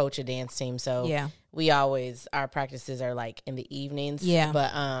purposes. I coach a dance team, so we always, our practices are like in the evenings. Yeah.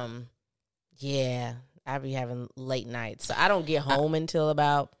 But I be having late nights. So I don't get home until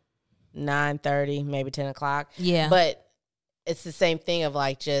about 9:30, maybe 10 o'clock. Yeah. But it's the same thing of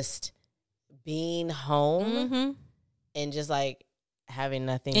like just being home and just like having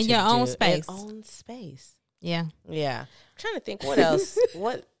nothing in your own space. Own space. Yeah. Yeah. I'm trying to think what else.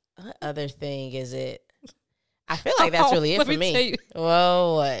 what other thing is it? I feel like that's really it for me.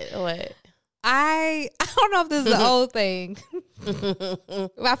 Whoa, what? I don't know if this is an old thing.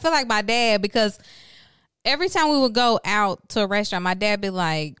 I feel like my dad, because every time we would go out to a restaurant, my dad he'd be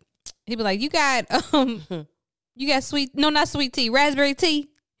like, you got not sweet tea, raspberry tea.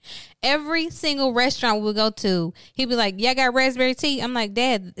 Every single restaurant we would go to, he'd be like, yeah, I got raspberry tea. I'm like,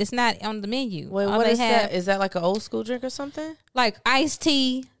 Dad, it's not on the menu. Wait, what is that? Is that like an old school drink or something? Like iced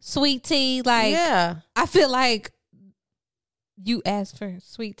tea, sweet tea. Like, yeah. I feel like you asked for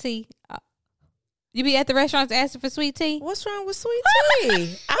sweet tea. You be at the restaurants asking for sweet tea? What's wrong with sweet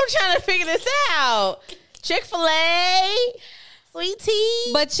tea? I'm trying to figure this out. Chick-fil-A, sweet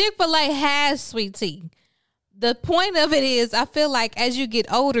tea. But Chick-fil-A has sweet tea. The point of it is, I feel like as you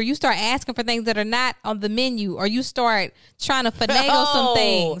get older, you start asking for things that are not on the menu, or you start trying to finagle some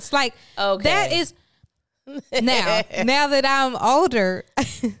things. Like, that is, now that I'm older,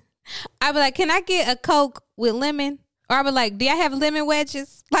 I be like, can I get a Coke with lemon? Or I be like, do I have lemon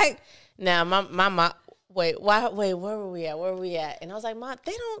wedges? Like, now my mom, where were we at? And I was like, Mom,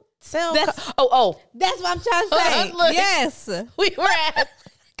 they don't sell that's what I'm trying to say. Yes.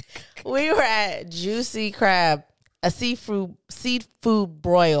 We were at Juicy Crab, a seafood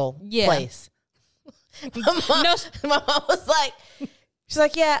broil place. My mom was like, she's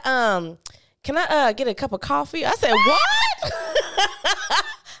like, yeah, can I get a cup of coffee? I said, what?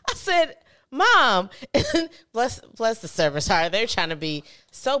 I said, Mom, bless the service. Sorry, they're trying to be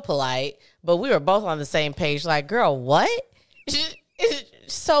so polite, but we were both on the same page. Like, girl, what? It's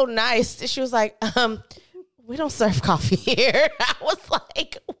so nice. She was like, we don't serve coffee here. I was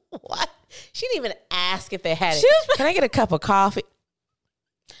like, what? She didn't even ask if they had it. Can I get a cup of coffee?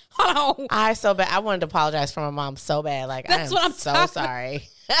 Oh, I so bad. I wanted to apologize for my mom so bad. Like, I'm so sorry.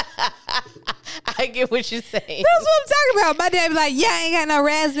 I get what you're saying. That's what I'm talking about. My dad be like, yeah, I ain't got no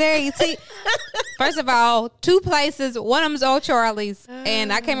raspberry tea. First of all, 2 places. One of them's Old Charlie's,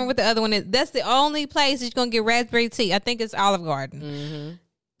 and I can't remember what the other one is. That's the only place that you're going to get raspberry tea. I think it's Olive Garden.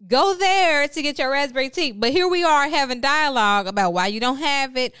 Go there to get your raspberry tea. But here we are having dialogue about why you don't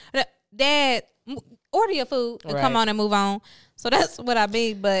have it. Dad, order your food and come on and move on. So that's what I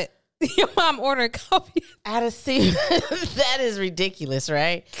mean. But your mom ordered coffee. Out of sea. That is ridiculous,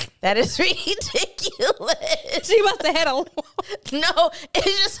 right? That is ridiculous. She must have had a... No,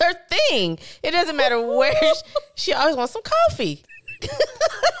 it's just her thing. It doesn't matter where. She always wants some coffee.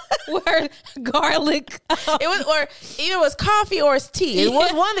 Word, garlic. It was, or either it was coffee or it's tea. It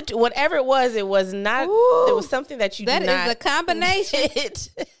was one of the two. Whatever it was not. Ooh, it was something that you. That is a combination.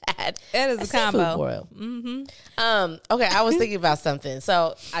 That is a combo. Mm-hmm. Okay, I was thinking about something.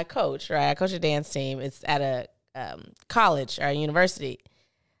 So I coach, right? I coach a dance team. It's at a college or a university.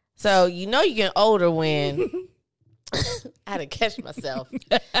 So you get older when. I had to catch myself.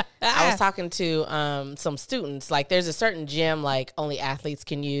 I was talking to some students. Like, there's a certain gym like only athletes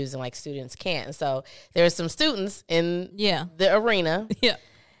can use and like students can't. And so there's some students in the arena. Yeah.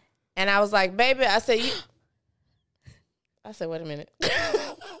 And I was like, baby, I said, wait a minute.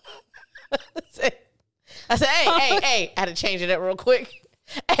 I said, hey. I had to change it up real quick.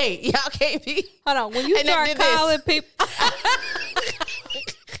 Hey, y'all can't be. Hold on. When you start calling people.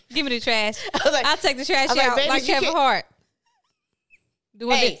 Give me the trash. I was like, I'll take the trash out like Kevin Hart.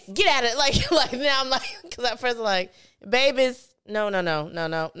 Hey, get at it. Like now I'm like, because at first I'm like, babies, no.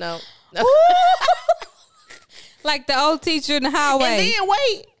 Like the old teacher in the highway. And then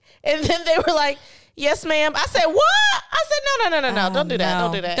wait. And then they were like, yes, ma'am. I said, what? I said, no. Don't do that.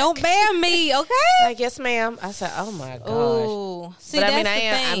 Don't do that. Don't ban me, okay? Like, yes, ma'am. I said, oh my gosh. Ooh. See, but that's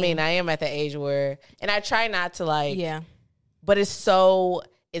I am at the age where, and I try not to like, but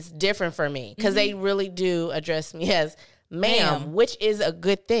it's different for me because they really do address me as ma'am, which is a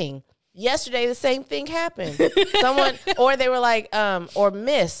good thing. Yesterday, the same thing happened. Or they were like, or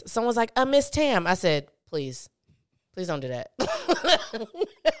miss. Someone's like, Miss Tam. I said, please don't do that.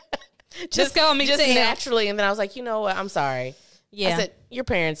 just call me just Tam. Naturally. And then I was like, you know what? I'm sorry. Yeah. I said, your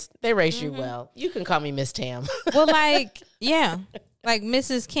parents, they raised you well. You can call me Miss Tam. Well, like, like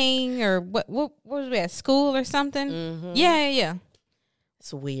Mrs. King or what was we at school or something? Mm-hmm. Yeah.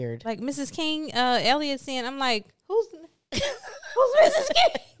 It's weird. Like Mrs. King, Elliot saying, I'm like, who's Mrs.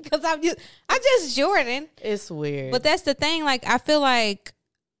 King? Because I'm just Jordan. It's weird. But that's the thing. Like, I feel like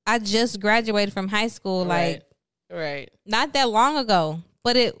I just graduated from high school, right. Not that long ago,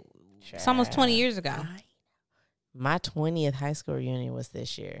 but it's almost 20 years ago. My 20th high school reunion was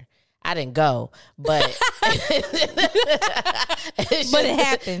this year. I didn't go, but it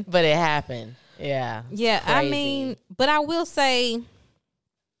happened. But it happened. Yeah. Yeah. Crazy. I mean, but I will say,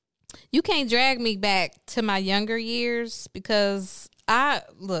 you can't drag me back to my younger years because I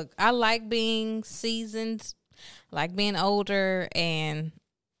like being seasoned, like being older, and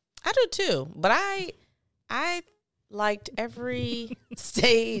I do too. But I liked every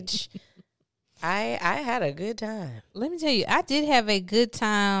stage. I had a good time. Let me tell you, I did have a good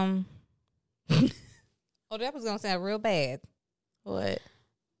time. Oh, that was gonna sound real bad. What?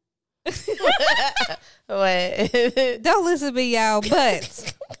 What? Don't listen to me, y'all.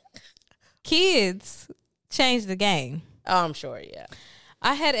 But kids changed the game. Oh, I'm sure. Yeah.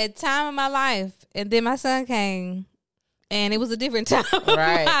 I had a time in my life, and then my son came, and it was a different time in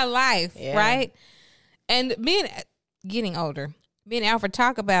my life, right? And getting older, me and Alfred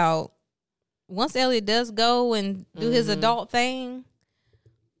talk about once Elliot does go and do his adult thing,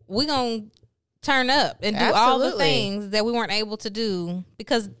 we're going to turn up and do all the things that we weren't able to do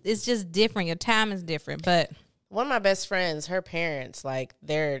because it's just different. Your time is different. But one of my best friends, her parents, like,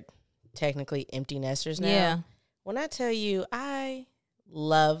 they're technically empty nesters now. Yeah. When I tell you, I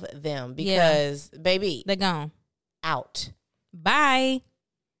love them because, baby, they're gone. Out. Bye.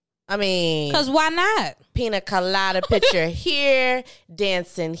 I mean, because why not? Pina colada picture here,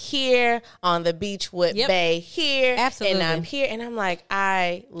 dancing here, on the beach with Bay here. Absolutely. And I'm here, and I'm like,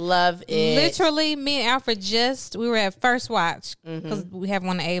 I love it. Literally, me and Alfred we were at First Watch, because we have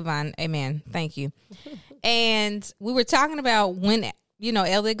one at Avon. Amen. Thank you. And we were talking about when,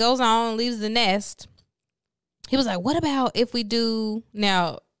 Elliot goes on, leaves the nest. He was like, what about if we do,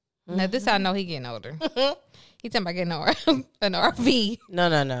 now this I know he getting older. He talking about getting an RV.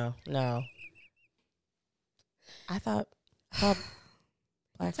 No. I thought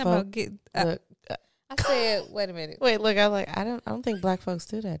black folks. Look, I said, wait a minute. Wait, look. I was like, I don't think black folks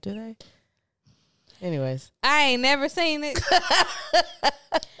do that, do they? Anyways, I ain't never seen it.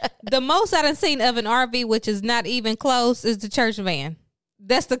 The most I done seen of an RV, which is not even close, is the church van.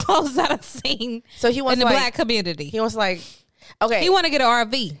 That's the closest I done seen. So he wants in the black community. He wants okay. He want to get an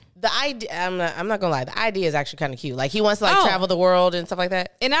RV. The idea, I'm not gonna lie. The idea is actually kind of cute. Like, he wants to travel the world and stuff like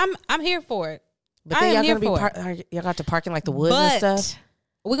that. And I'm here for it. But then y'all got to park in like the woods and stuff.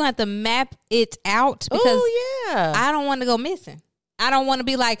 we're gonna have to map it out because I don't want to go missing. I don't want to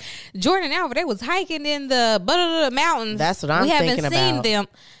be like Jordan and Alva. They was hiking in the mountains. That's what I'm thinking about. We haven't seen them.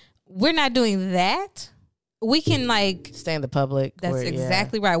 We're not doing that. We can like stay in the public. That's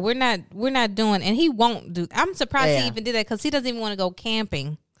exactly right. We're not doing, and he won't do. I'm surprised he even did that because he doesn't even want to go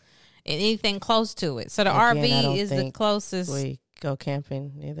camping and anything close to it. So the RV is the closest. We go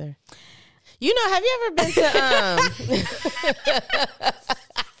camping either. You know, have you ever been to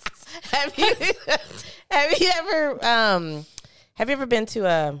have you ever been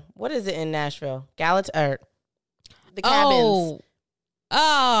to what is it in Nashville? Gallatin or the cabins?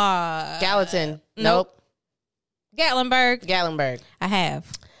 Gallatin. Nope. Gatlinburg. I have.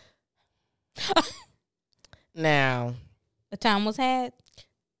 Now, the time was had.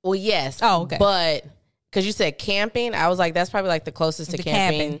 Well, yes. Oh, okay. But because you said camping, I was like, that's probably like the closest to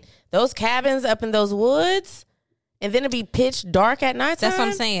camping. Cabin. Those cabins up in those woods, and then it'd be pitch dark at night. That's what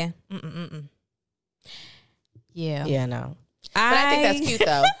I'm saying. Yeah. Yeah, no. But I think that's cute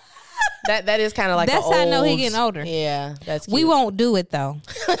though. That is kind of like that's how I know he getting older. Yeah, that's cute. We won't do it though.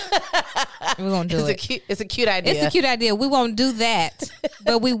 We won't do it. It's a cute idea. It's a cute idea. We won't do that,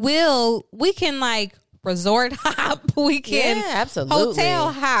 but we will. We can like resort hop. We can absolutely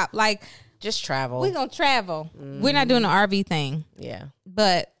hotel hop. Like just travel. We're gonna travel. We're not doing the RV thing. Yeah,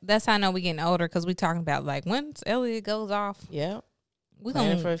 but that's how I know we getting older because we talking about like once Elliot goes off. Yeah. We're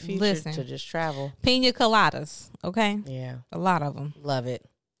going for a future to just travel. Pina coladas, okay? Yeah. A lot of them. Love it.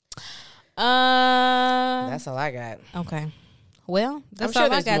 That's all I got. Okay. Well, that's I'm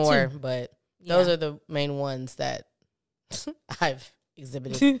sure all I got more, too. But those are the main ones that I've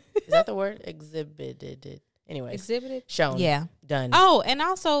exhibited. Is that the word? Exhibited. Anyways. Exhibited? Shown. Yeah. Done. Oh, and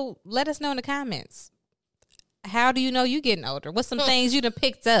also let us know in the comments. How do you know you getting older? What's some things you done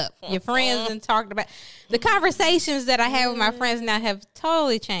picked up? Your friends and talked about. The conversations that I have with my friends now have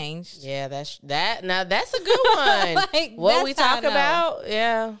totally changed. Yeah, that. Now that's a good one. Like, what we talk about?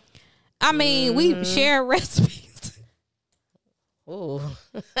 Yeah. I mean, we share recipes. Ooh.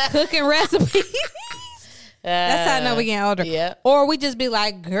 Cooking recipes. That's how I know we getting older. Yeah. Or we just be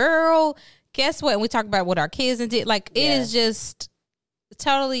like, girl, guess what? And we talk about what our kids and did. Like, it is just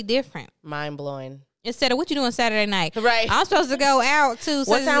totally different. Mind blowing. Instead of what you doing Saturday night. Right. I'm supposed to go out too.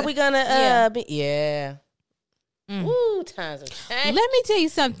 What time we gonna be? Yeah. Ooh, times have changed. Let me tell you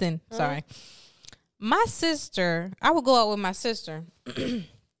something. Sorry. My sister, I would go out with my sister.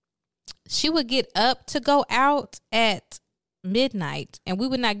 She would get up to go out at midnight, and we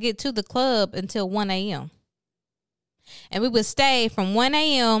would not get to the club until 1 a.m. And we would stay from 1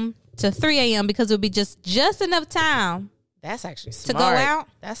 a.m. to 3 a.m. because it would be just enough time. That's actually smart. To go out.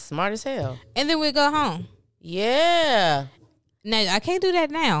 That's smart as hell. And then we'd go home. Yeah. Now, I can't do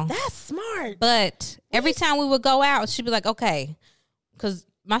that now. That's smart. But every time we would go out, she'd be like, okay. Because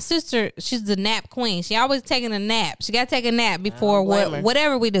my sister, she's the nap queen. She always taking a nap. She got to take a nap before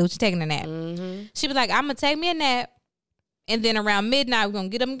whatever we do. She's taking a nap. Mm-hmm. She'd be like, I'm going to take me a nap. And then around midnight, we're going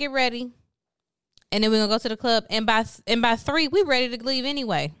to get up and get ready. And then we're going to go to the club. And by 3, we're ready to leave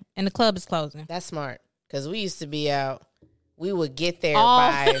anyway. And the club is closing. That's smart. Because we used to be out. We would get there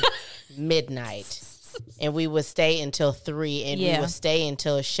by midnight, and we would stay until 3, and we would stay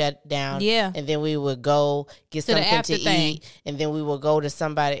until it shut down. Yeah, and then we would go get something to eat, and then we would go to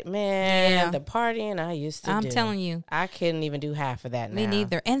somebody. Man, the partying I used to do. I'm telling you, I couldn't even do half of that now. Me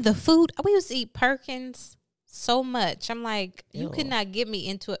neither. And the food, we used to eat Perkins so much. I'm like, you could not get me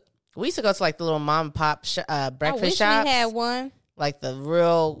into it. We used to go to like the little mom and pop breakfast shops. I wish we had one. Like the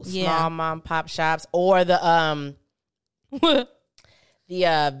real small mom and pop shops, or the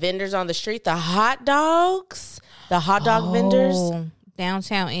the vendors on the street, the hot dog vendors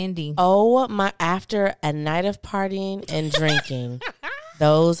downtown Indy. Oh my! After a night of partying and drinking,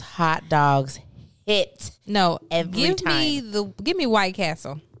 those hot dogs hit. No, every time. Give me White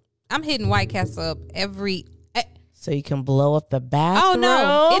Castle. I'm hitting White Castle up every. So you can blow up the bathroom. Oh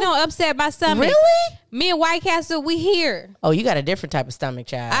no, it don't upset my stomach. Really? Me and White Castle, we here. Oh, you got a different type of stomach,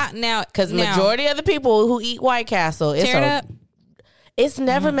 child. Because majority of the people who eat White Castle, it's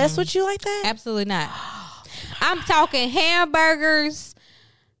never messed with you like that. Absolutely not. I'm talking hamburgers.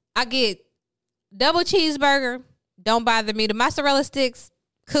 I get double cheeseburger. Don't bother me. The mozzarella sticks,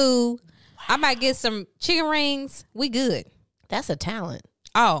 cool. Wow. I might get some chicken rings. We good. That's a talent.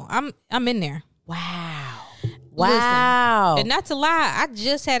 Oh, I'm in there. Wow. Wow. Listen, and not to lie, I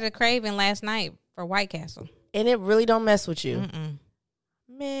just had a craving last night for White Castle. And it really don't mess with you. Mm-mm.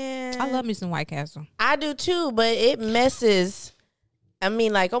 Man. I love me some White Castle. I do too, but it messes,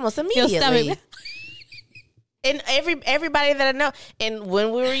 like almost immediately. And everybody that I know, and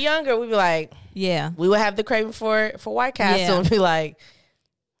when we were younger, we'd be like, we would have the craving for White Castle and be like,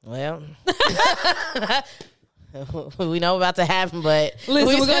 Well, we know about to happen, but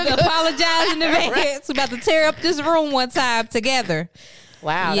listen, we're going to apologize in advance. We're about to tear up this room one time together.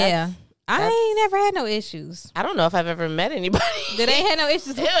 Wow. Yeah. I ain't never had no issues. I don't know if I've ever met anybody that ain't had no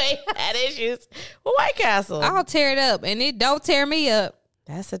issues. who ain't had issues with White Castle. I'll tear it up, and it don't tear me up.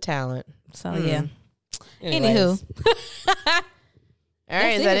 That's a talent. So, yeah. Anyways. Anywho. All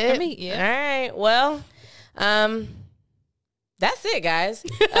right, is that it? For me? Yeah. All right. Well, that's it, guys.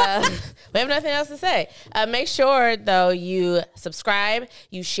 We have nothing else to say. Make sure, though, you subscribe,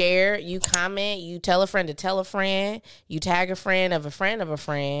 you share, you comment, you tell a friend to tell a friend, you tag a friend of a friend of a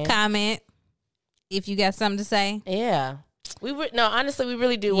friend. Comment if you got something to say. Yeah. Honestly, we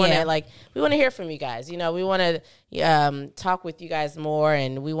really do want to, we want to hear from you guys. You know, we want to talk with you guys more,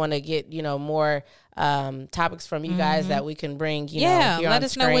 and we want to get, more topics from you guys that we can bring, here let on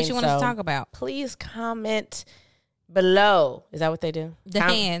us know what you want us to talk about. Please comment below. Is that what they do?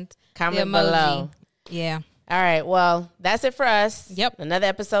 Comment the below. Yeah. All right. Well, that's it for us. Yep. Another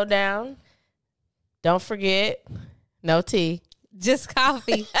episode down. Don't forget, no tea. Just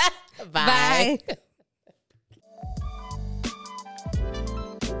coffee. Bye. Bye.